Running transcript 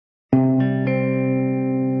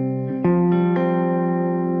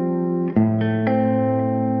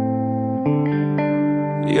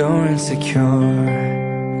You're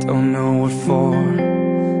insecure, don't know what for.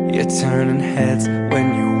 You're turning heads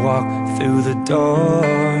when you walk through the door.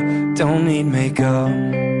 Don't need makeup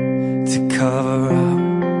to cover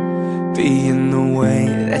up. Being the way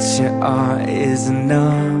that you are is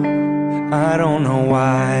enough. I don't know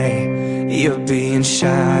why you're being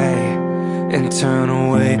shy and turn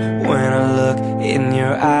away when I look in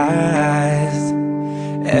your eyes.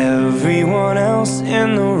 Everyone else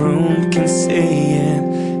in the room can see it,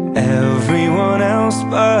 everyone else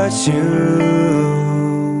but you.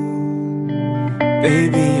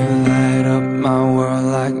 Baby, you light up my world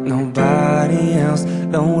like nobody else.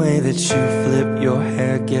 The way that you flip your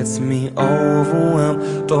hair gets me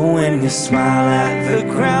overwhelmed. But when you smile at the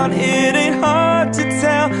ground, it ain't hard to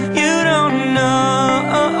tell. You don't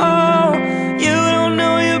know, you don't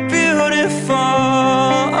know you're beautiful.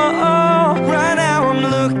 Right now I'm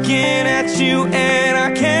looking at you and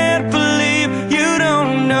I can't believe you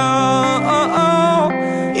don't know,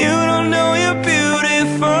 you don't know you're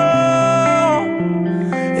beautiful.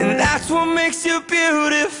 And that's what makes you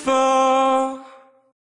beautiful.